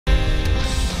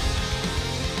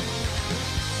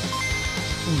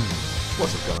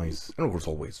What's up guys, and as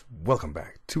always, welcome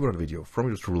back to another video from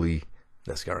yours truly,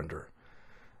 the Skylander.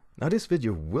 Now this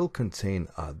video will contain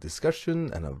a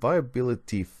discussion and a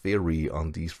viability theory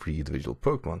on these three individual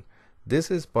Pokemon. This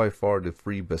is by far the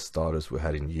three best starters we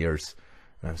had in years,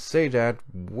 and I say that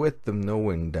with them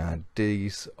knowing that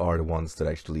these are the ones that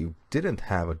actually didn't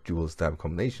have a dual stab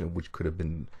combination, which could have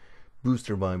been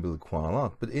boosted viability quite a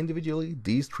lot, but individually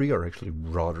these three are actually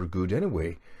rather good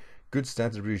anyway. Good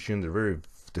stat distribution, they're very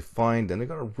defined, and they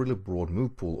got a really broad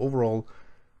move pool. Overall,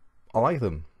 I like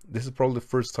them. This is probably the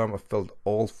first time I felt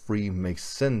all three make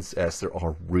sense, as they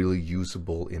are really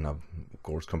usable in a, of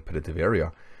course, competitive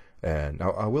area.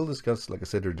 Now I will discuss, like I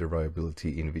said, their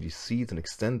viability in VGC to an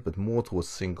extent, but more towards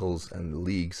singles and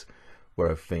leagues,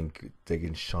 where I think they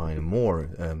can shine more.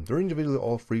 They're individually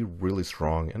all three really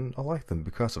strong, and I like them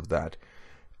because of that.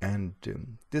 And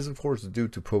this of course is due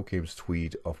to Pokeaim's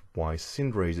tweet of why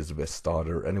CINDERACE is the best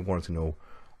starter, and he wanted to know,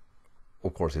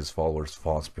 of course, his followers'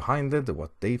 thoughts behind it,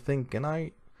 what they think, and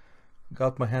I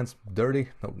got my hands dirty.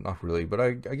 No, not really, but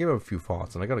I gave him a few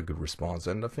thoughts, and I got a good response,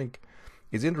 and I think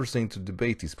it's interesting to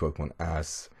debate these Pokemon,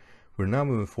 as we're now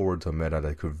moving forward to a meta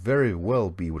that could very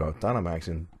well be without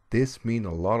Dynamaxing. This means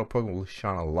a lot of Pokemon will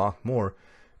shine a lot more,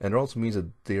 and it also means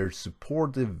that their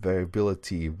supportive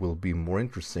variability will be more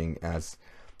interesting, as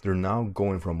they're now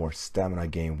going for a more stamina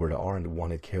game where they aren't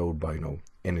one-hit KO'd by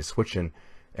any switching,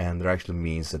 and that actually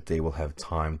means that they will have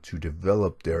time to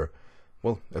develop their,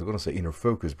 well, I'm gonna say inner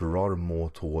focus, but rather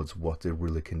more towards what they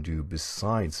really can do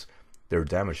besides their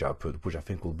damage output, which I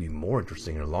think will be more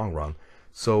interesting in the long run.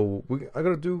 So I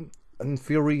gotta do, in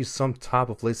theory, some type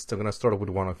of list. I'm gonna start off with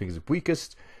the one I think is the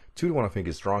weakest to the one I think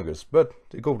is strongest, but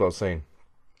it goes without saying,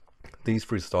 these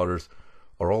three starters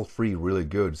are all three really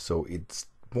good, so it's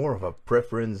more of a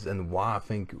preference, and why I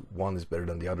think one is better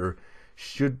than the other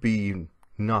should be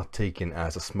not taken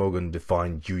as a Smogon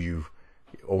defined OU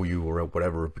or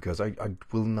whatever, because I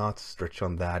will not stretch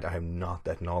on that. I have not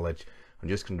that knowledge. I'm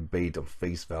just going to debate on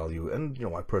face value and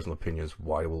my personal opinions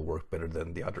why it will work better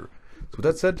than the other. So with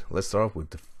that said, let's start off with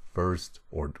the first,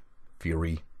 or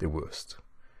theory, the worst.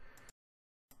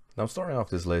 Now starting off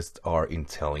this list are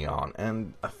Interleon,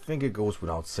 and I think it goes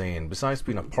without saying, besides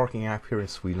being a parking app here in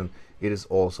Sweden, it is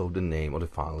also the name of the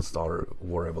final starter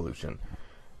War Evolution,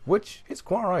 which is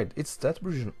quite right. Its stat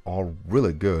distribution are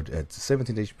really good. At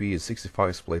 17 HP is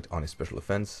 65 split on its special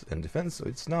offense and defense, so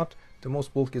it's not the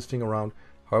most bulkiest thing around.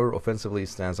 However, offensively it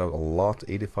stands out a lot.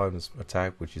 85 in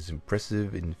attack, which is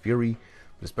impressive in theory.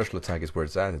 The special attack is where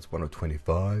it's at. It's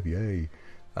 125, yay.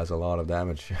 That's a lot of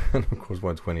damage. And of course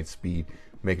 120 speed,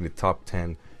 making the top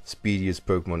 10 speediest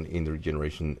Pokemon in the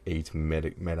Generation 8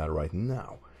 meta right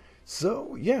now.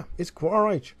 So yeah, it's quite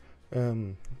alright.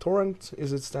 Torrent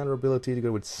is its standard ability to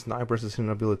go with Sniper as its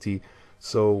ability.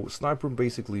 So Sniper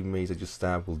basically means that your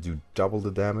stab will do double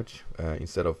the damage.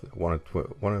 Instead of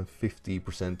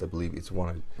 150%, I believe it's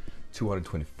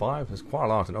 225. That's quite a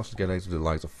lot, and also get into the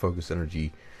likes of Focus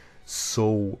Energy.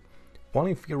 So one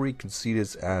in theory could see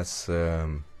this as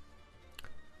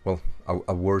well,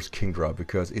 a worse Kingdra,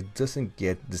 because it doesn't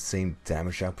get the same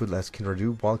damage output as Kingdra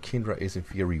do. While Kingdra is in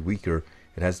theory weaker,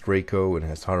 it has Draco and it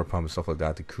has Hydro Pump and stuff like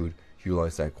that that could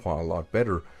utilize that quite a lot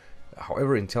better.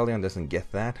 However, Interleon doesn't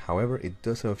get that. However, it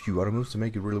does have a few other moves to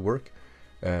make it really work.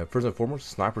 First and foremost,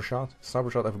 Sniper Shot. Sniper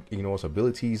Shot ignores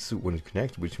abilities when it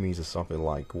connects, which means that something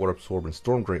like Water Absorb and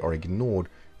Storm Ray are ignored,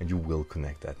 and you will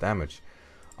connect that damage.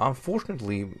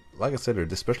 Unfortunately, like I said,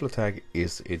 the special attack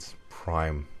is its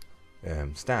prime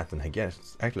stat, and I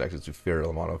guess actually access to a fair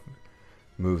amount of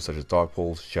moves such as Dark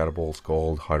Pulse, Shadow Ball,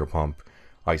 Scald, Hydro Pump,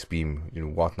 Ice Beam,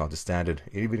 whatnot. The standard,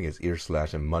 it even gets Ear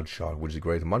Slash and Mud Shot, which is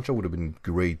great. Mud Shot would have been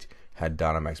great had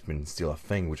Dynamax been still a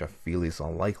thing, which I feel is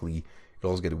unlikely. You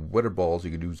also get Weather Balls.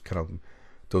 You could do kind of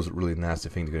those really nasty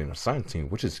things to get in a Silent Team,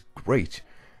 which is great.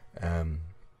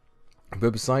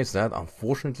 But besides that,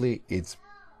 unfortunately, its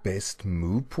best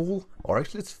move pool, or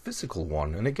actually its physical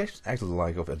one, and it gets actually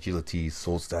like of Agility,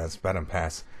 Soul Stance, Baton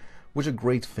Pass, which are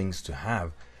great things to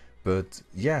have. But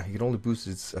yeah, you can only boost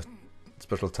its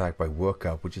special attack by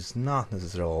Workout, which is not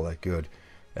necessarily all that good.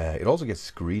 It also gets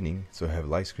Screening, so I have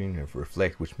Light Screen and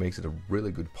Reflect, which makes it a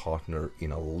really good partner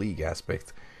in a league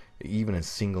aspect, even in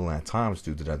single at times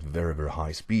due to that very, very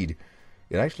high speed.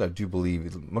 It actually, I do believe,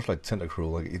 it's much like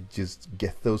Tentacruel, like it just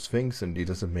gets those things and it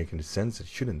doesn't make any sense. It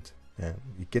shouldn't.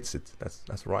 It gets it.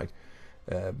 That's right.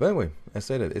 But anyway, I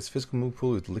said it. Its physical move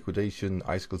pool with Liquidation,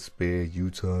 Icicle Spear,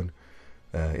 U-Turn.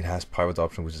 It has Pivot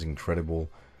option, which is incredible.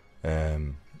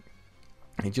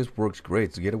 It just works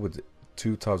great together with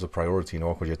two types of priority in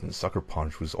Aqua Jet and Sucker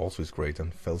Punch, which also is great,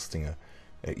 and Fell Stinger.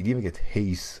 It even gets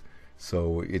Haze,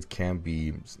 so it can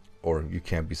be or you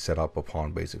can't be set up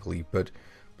upon basically. But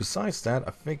besides that,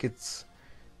 I think it's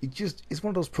one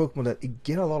of those Pokemon that it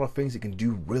get a lot of things it can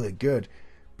do really good,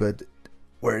 but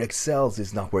where it excels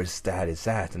is not where its stat is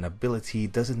at, and ability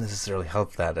doesn't necessarily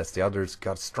help that, as the others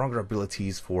got stronger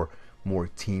abilities for more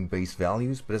team-based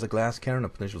values. But as a glass cannon, a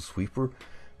potential sweeper,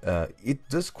 it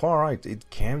does quite right. It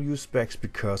can use specs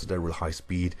because of that real high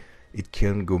speed. It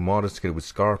can go modest together with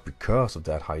Scarf because of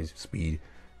that high speed.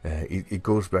 It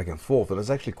goes back and forth, and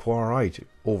it's actually quite right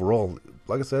overall.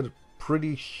 Like I said,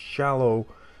 pretty shallow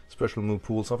special move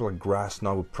pool. Something like Grass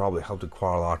Knot would probably help it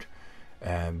quite a lot,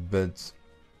 but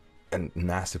and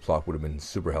Nasty Plot would have been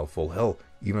super helpful. Hell,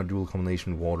 even a dual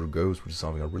combination Water Ghost, which is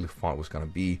something I really thought was gonna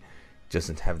be,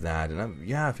 doesn't have that, and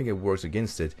yeah, I think it works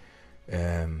against it.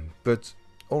 But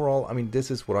overall, I mean, this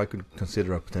is what I could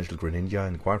consider a potential Greninja,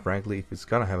 and quite frankly, if it's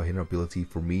gonna have a hidden ability,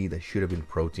 for me, that should have been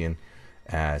Protean,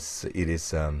 as it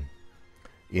is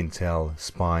Intel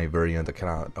Spy variant.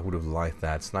 I would have liked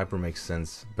that. Sniper makes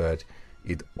sense, but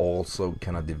it also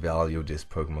cannot devalue this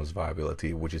Pokemon's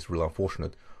viability, which is really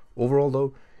unfortunate. Overall,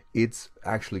 though, it's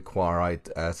actually quite right,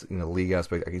 as in a league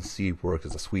aspect. I can see it works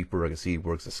as a sweeper, I can see it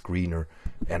works as a screener,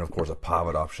 and of course a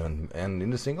pivot option. And in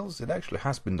the singles, it actually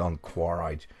has been done quite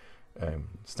right.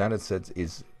 Standard set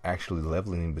is actually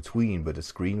leveling in between, but the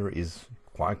screener is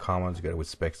quite common together with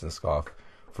Specs and Scarf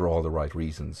for all the right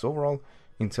reasons. Overall,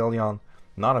 Inteleon,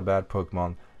 not a bad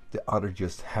Pokemon. The other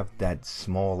just have that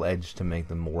small edge to make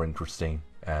them more interesting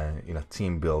in a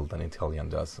team build than Inteleon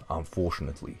does,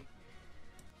 unfortunately.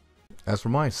 As for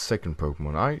my second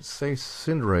Pokemon, I say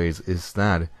CINDERACE is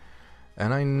that,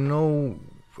 and I know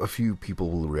a few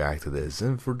people will react to this,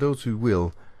 and for those who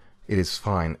will, it is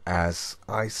fine, as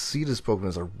I see this Pokemon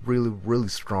as a really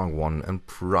strong one, and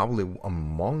probably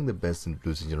among the best in the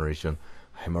Blue generation.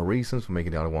 I have my reasons for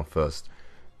making the other one first,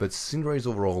 but CINDERACE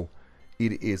overall,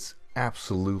 it is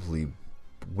absolutely,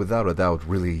 without a doubt,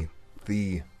 really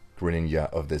the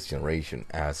Greninja of this generation,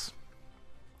 as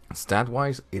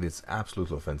stat-wise, it is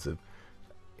absolutely offensive.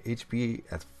 HP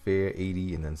at fair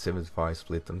 80 and then 75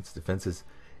 split on its defenses.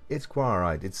 It's quite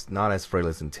alright. It's not as frail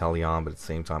as Inteleon, but at the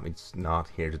same time, it's not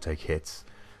here to take hits.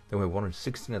 Then we have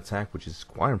 116 attack, which is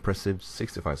quite impressive,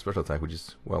 65 special attack, which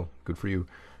is, well, good for you,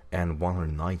 and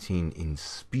 119 in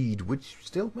speed, which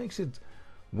still makes it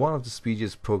one of the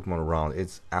speediest Pokemon around.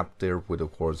 It's up there with,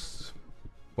 of course,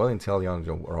 well, Inteleon,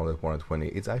 around at 120.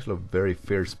 It's actually a very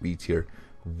fair speed here.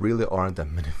 Really aren't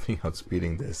that many things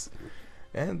outspeeding this.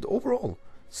 And overall,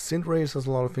 CINDERACE has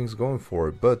a lot of things going for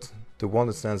it, but the one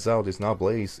that stands out is not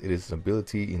Blaze. It is an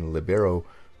ability in Libero,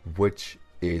 which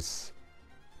is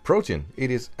Protean.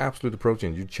 It is absolute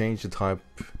Protean. You change the type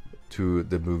to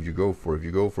the move you go for. If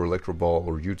you go for Electro Ball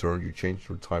or U-turn, you change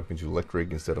your type into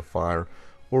Electric instead of Fire,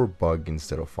 or Bug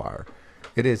instead of Fire.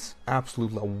 It is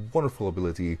absolutely a wonderful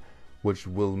ability, which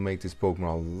will make this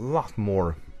Pokemon a lot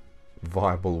more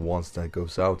viable once that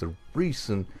goes out. The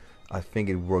reason I think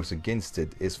it works against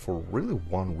it is for really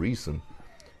one reason.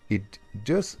 It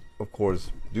does, of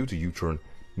course, due to U-turn,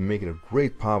 make it a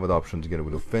great pivot option together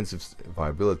with offensive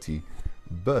viability,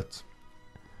 but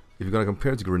if you're gonna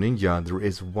compare it to Greninja, there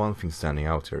is one thing standing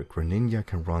out here. Greninja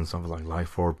can run something like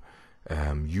Life Orb.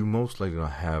 You most likely gonna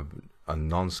have a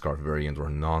non-Scarf variant or a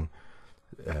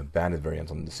non-banded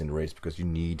variant on the CINDERACE, because you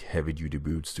need heavy duty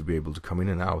boots to be able to come in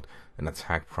and out and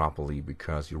attack properly,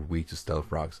 because you're weak to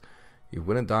Stealth Rocks.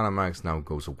 When a Dynamax now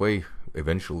goes away,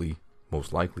 eventually,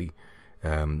 most likely,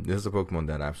 this is a Pokemon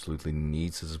that absolutely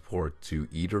needs the support to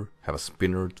either have a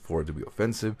spinner for it to be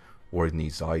offensive, or it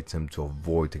needs item to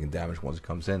avoid taking damage once it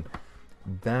comes in.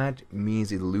 That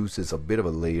means it loses a bit of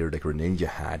a layer that Greninja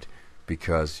had,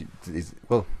 because it's,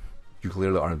 well, you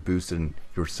clearly aren't boosting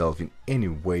yourself in any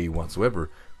way whatsoever,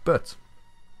 but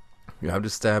you have the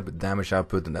stab damage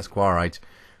output, and that's quite right.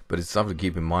 But it's something to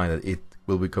keep in mind that it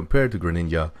will be compared to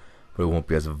Greninja, but it won't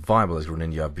be as viable as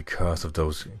Greninja because of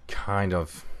those kind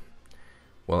of,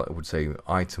 well, I would say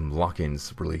item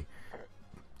lock-ins, really.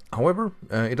 However,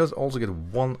 it does also get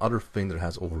one other thing that it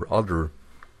has over other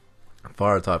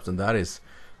fire types, and that is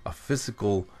a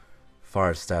physical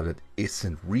fire stab that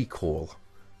isn't recoil,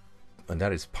 and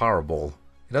that is Power Ball.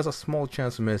 It has a small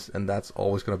chance to miss, and that's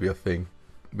always going to be a thing,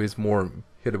 but it's more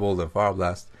hittable than Fire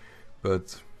Blast.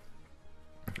 But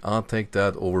I'll take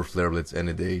that over Flare Blitz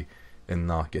any day and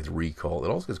not get recall. It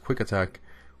also gets quick attack,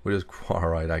 which is quite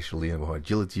right actually, and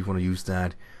agility if you want to use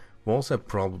that. We also have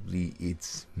probably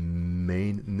its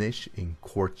main niche in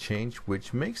Court Change,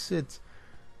 which makes it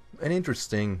an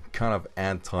interesting kind of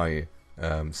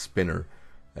anti-spinner.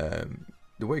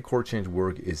 The way Court Change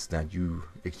work is that you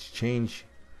exchange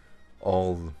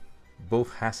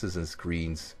both hasses and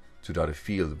screens to the other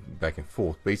field back and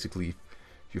forth. Basically,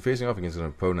 If you're facing off against an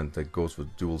opponent that goes for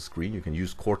dual screen, you can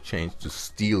use Court Change to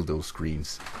steal those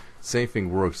screens. Same thing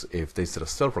works if they set a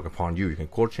stealth rock upon you. You can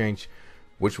Court Change,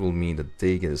 which will mean that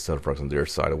they get a stealth rock on their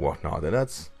side or whatnot, and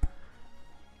that's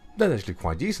actually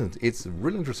quite decent. It's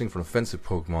really interesting for an offensive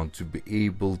Pokemon to be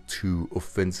able to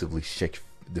offensively check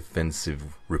defensive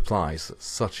replies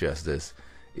such as this.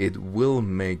 It will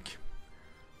make,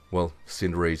 well,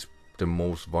 CINDERACE the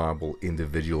most viable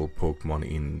individual Pokemon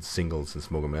in singles in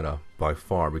Smogon meta by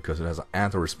far, because it has an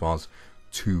anti-response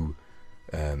to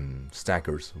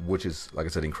stackers, which is, like I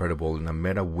said, incredible. In a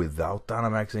meta without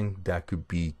Dynamaxing, that could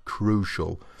be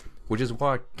crucial, which is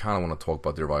why I kind of want to talk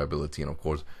about their viability. And of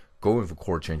course, going for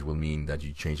Court Change will mean that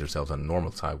you change yourself to a normal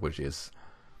type, which is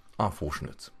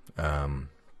unfortunate.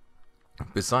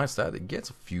 Besides that, it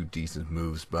gets a few decent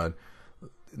moves, but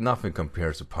nothing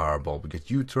compares to Powerball. We get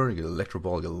U-turn, you get Electro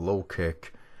Ball, you get Low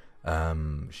Kick,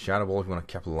 Shadow Ball if you want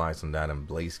to capitalize on that, and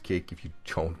Blaze Kick if you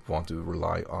don't want to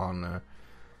rely on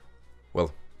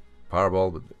well,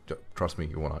 Powerball. But trust me,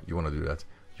 you wanna do that.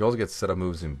 You also get setup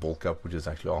moves in Bulk Up, which is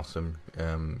actually awesome.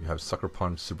 You have Sucker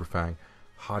Punch, Super Fang,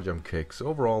 High Jump Kicks.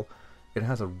 Overall, it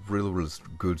has a really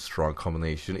good, strong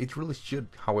combination. It really should,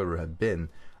 however, have been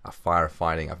a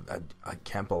firefighting. I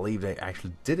can't believe they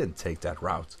actually didn't take that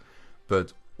route.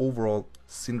 But overall,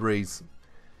 CINDERACE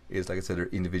is, like I said, they're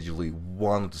individually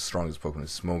one of the strongest Pokemon in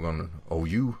Smogon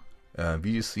OU.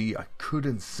 VGC, I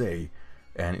couldn't say.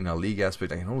 And in a league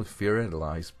aspect, I can only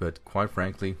theorize, but quite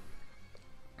frankly,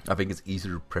 I think it's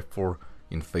easier to prep for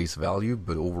in face value,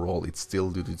 but overall, it's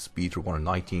still due to its speed for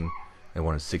 119 and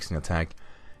 116 attack.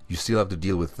 You still have to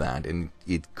deal with that, and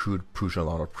it could push a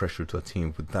lot of pressure to a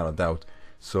team without a doubt.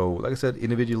 So, like I said,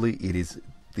 individually, it is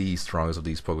the strongest of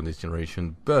these Pokemon this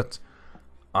generation, but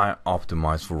I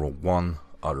optimize for one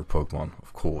other Pokemon,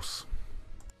 of course.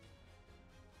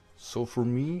 So for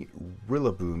me,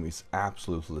 Rillaboom is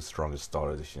absolutely the strongest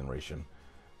starter this generation.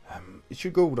 It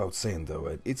should go without saying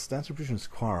though, its stat distribution is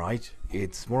quite right.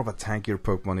 It's more of a tankier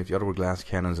Pokemon. If the other were glass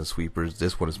cannons and sweepers,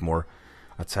 this one is more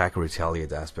attack or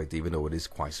retaliate aspect, even though it is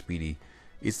quite speedy.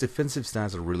 Its defensive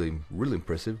stats are really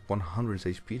impressive. 100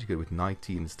 HP together with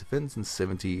 90 in its defense and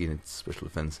 70 in its special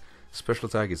defense. Special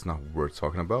attack is not worth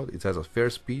talking about. It has a fair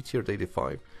speed here at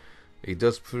 85. It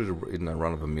does put it in a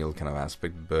run-of-the-mill kind of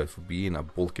aspect, but for being a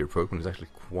bulkier Pokemon, it's actually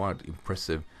quite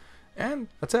impressive. And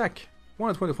attack,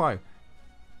 125.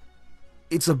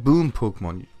 It's a boom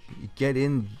Pokemon. You get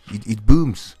in, it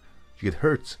booms. You get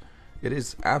hurt. It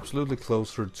is absolutely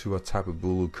closer to a Tapu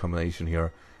Bulu combination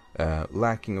here,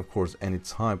 lacking, of course, any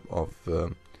type of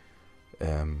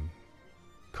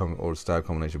style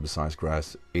combination besides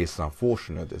grass. Is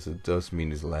unfortunate, as it does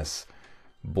mean it's less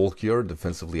bulkier,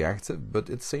 defensively active, but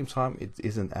at the same time it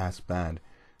isn't as bad.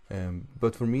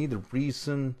 But for me, the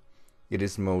reason it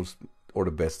is most or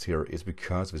the best here is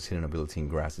because of its hidden ability in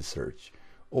Grassy Search.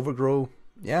 Overgrow,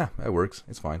 yeah, that works,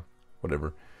 it's fine,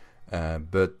 whatever.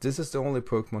 But this is the only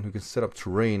Pokemon who can set up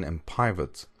terrain and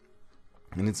pivot,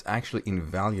 and it's actually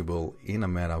invaluable in a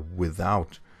meta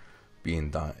without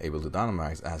being able to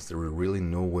Dynamax, as there is really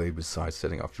no way besides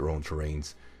setting up your own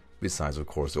terrains, besides of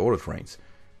course the auto terrains.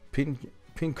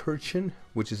 Pincurchin,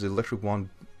 which is the electric one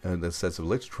that sets up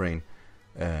electric terrain,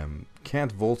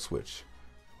 can't Volt Switch,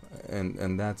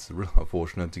 and that's really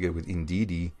unfortunate to get with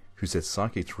Indeedee, who sets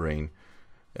psychic terrain,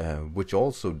 which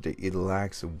also it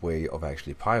lacks a way of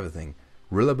actually pivoting.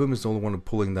 Rillaboom is the only one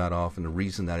pulling that off, and the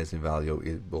reason that is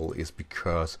invaluable is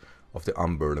because of the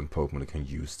unburdened Pokemon that can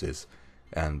use this.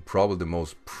 And probably the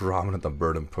most prominent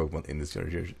unburdened Pokemon in this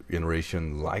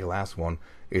generation, like last one,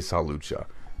 is Hawlucha.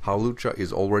 Hawlucha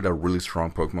is already a really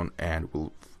strong Pokemon and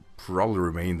will probably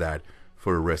remain that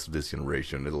for the rest of this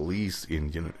generation, at least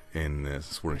in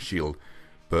Sword and Shield.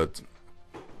 But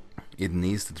it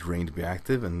needs the terrain to be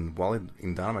active, and while it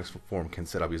in Dynamax form can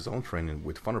set up its own terrain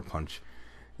with Thunder Punch,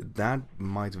 that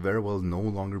might very well no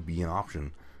longer be an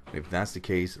option. If that's the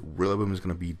case, Rillaboom is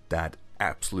going to be that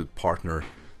absolute partner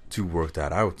to work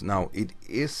that out. Now, it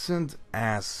isn't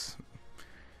as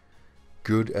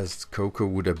good as Coco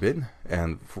would have been,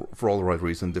 and for all the right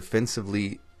reasons.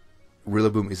 Defensively,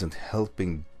 Rillaboom isn't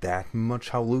helping that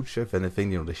much Hawlucha. If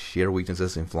anything, the sheer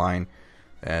weaknesses in flying,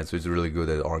 so it's really good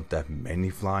that there aren't that many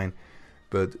flying,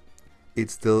 but it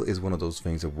still is one of those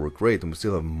things that work great, and we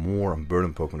still have more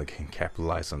unburdened Pokemon that can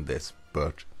capitalize on this.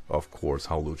 But of course,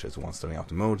 Hawlucha is the one starting out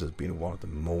the most, has been one of the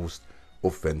most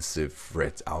offensive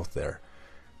threats out there.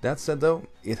 That said though,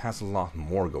 it has a lot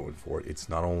more going for it. It's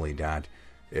not only that,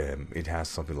 it has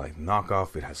something like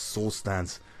Knockoff, it has Soul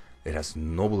Stance, it has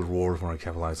Noble Roar if you want to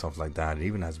capitalize something like that, it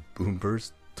even has Boom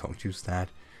Burst, don't use that.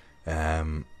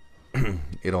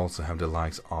 It also have the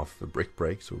likes of the Brick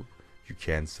Break, so you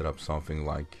can set up something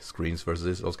like screens versus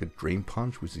this. You also get Drain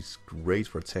Punch, which is great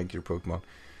for tankier Pokemon,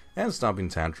 and Stomping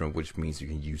Tantrum, which means you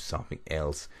can use something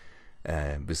else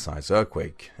besides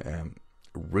Earthquake.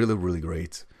 Really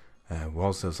great. We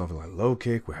also have something like Low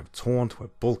Kick, we have Taunt, we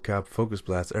have Bulk Cap, Focus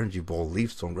Blast, Energy Ball,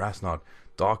 Leaf Storm, Grass Knot,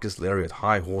 Darkest Lariat,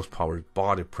 High Horsepower,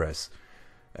 Body Press.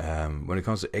 When it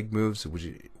comes to egg moves, which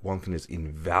one thing is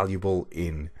invaluable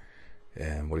in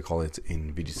in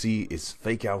VGC, is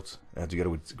Fake Out, together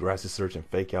with Grassy Surge and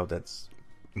Fake Out. That's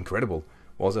incredible.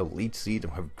 We also have Leech Seed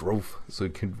and have Growth, so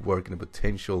it can work in a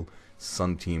potential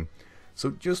Sun team. So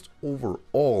just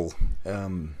overall,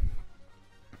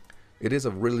 it is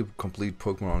a really complete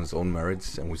Pokemon on its own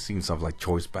merits, and we've seen something like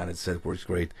Choice Bandit set works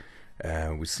great.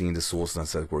 We've seen the Source Land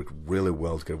set work really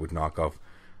well together with Knockoff.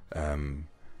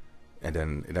 And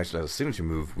then it actually has a signature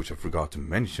move, which I forgot to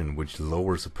mention, which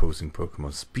lowers opposing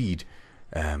Pokemon speed.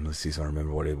 Let's see if I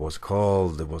remember what it was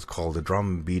called. It was called the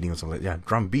Drum Beating or something like that.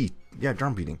 Drum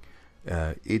Beating.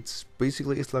 It's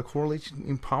like correlation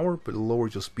in power, but it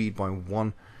lowers your speed by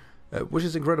 1. Which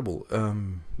is incredible.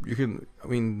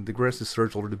 The Grassy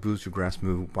Surge already boosts your grass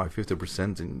move by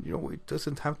 50%, and it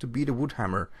doesn't have to be the Wood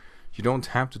Hammer. You don't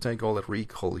have to take all that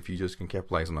recall if you just can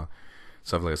capitalize on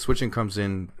something like a Switching comes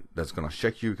in that's gonna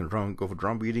check you. You can go for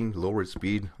Drum Beating, lower its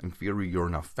speed. In theory, you're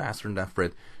now faster than that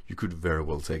threat. You could very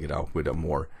well take it out with a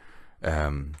more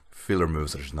filler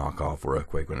moves such as Knockoff or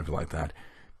Earthquake or anything like that.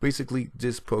 Basically,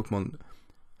 this Pokemon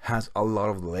has a lot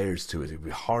of layers to it. It'd be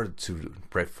hard to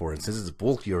prep for, and since it's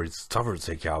bulkier, it's tougher to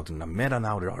take out. And the meta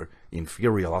now, they are in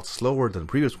theory a lot slower than the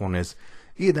previous one is.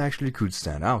 It actually could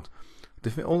stand out.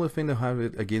 The only thing to have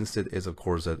it against it is, of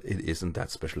course, that it isn't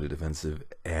that specially defensive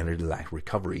and it lacks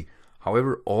recovery.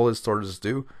 However, all its starters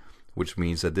do, which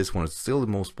means that this one is still the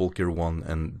most bulkier one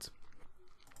and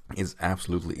is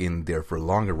absolutely in there for a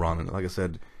longer run. And like I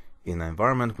said, in an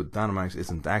environment with Dynamax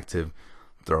isn't active,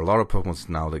 there are a lot of Pokemon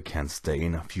now that can stay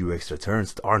in a few extra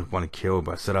turns that aren't one to kill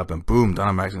by setup, and boom,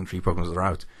 Dynamaxing 3 Pokemon are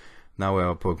out. Now we have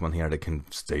a Pokemon here that can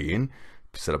stay in,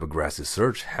 set up a Grassy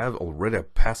Surge, have already a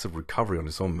passive recovery on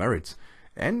its own merits,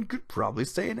 and could probably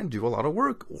stay in and do a lot of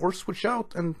work, or switch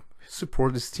out and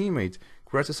support his teammate.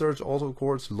 Grassy Surge also, of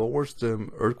course, lowers the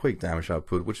Earthquake damage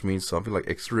output, which means something like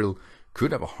Excadrill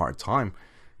could have a hard time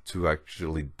to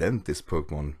actually dent this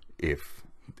Pokemon if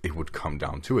it would come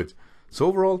down to it. So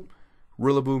overall,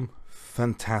 Rillaboom,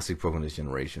 fantastic Pokemon this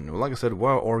generation. Like I said,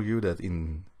 I'll argue that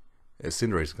in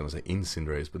CINDERACE, I'm going to say in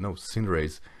CINDERACE, but no,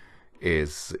 CINDERACE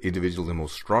is individually the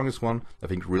most strongest one. I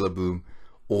think Rillaboom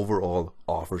overall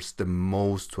offers the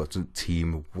most to a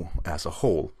team as a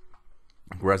whole.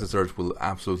 Grassy Surge will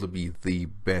absolutely be the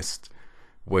best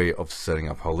way of setting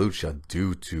up Hawlucha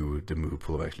due to the move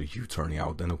pool of actually you turning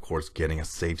out, and of course getting a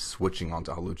safe switching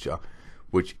onto Hawlucha,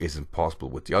 which isn't possible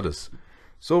with the others.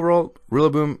 So overall,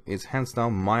 Rillaboom is hands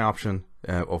down my option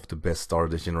of the best starter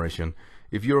this generation.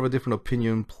 If you're of a different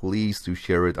opinion, please do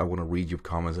share it. I want to read your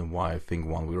comments and why I think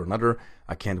one way or another.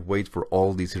 I can't wait for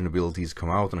all these hidden abilities to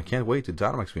come out, and I can't wait to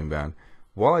Dynamax being banned.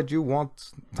 While I do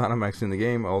want Dynamax in the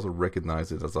game, I also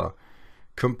recognize it as a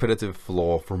competitive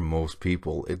flaw for most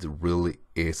people. It really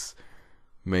is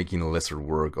making lesser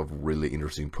work of really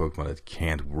interesting Pokemon that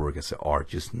can't work as they are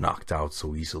just knocked out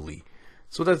so easily.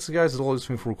 So that's it, guys. That's all.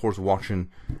 Thanks for, of course, watching,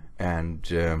 and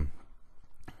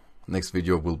next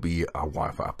video will be a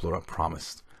Wi-Fi upload, I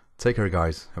promised. Take care,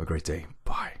 guys. Have a great day.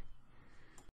 Bye.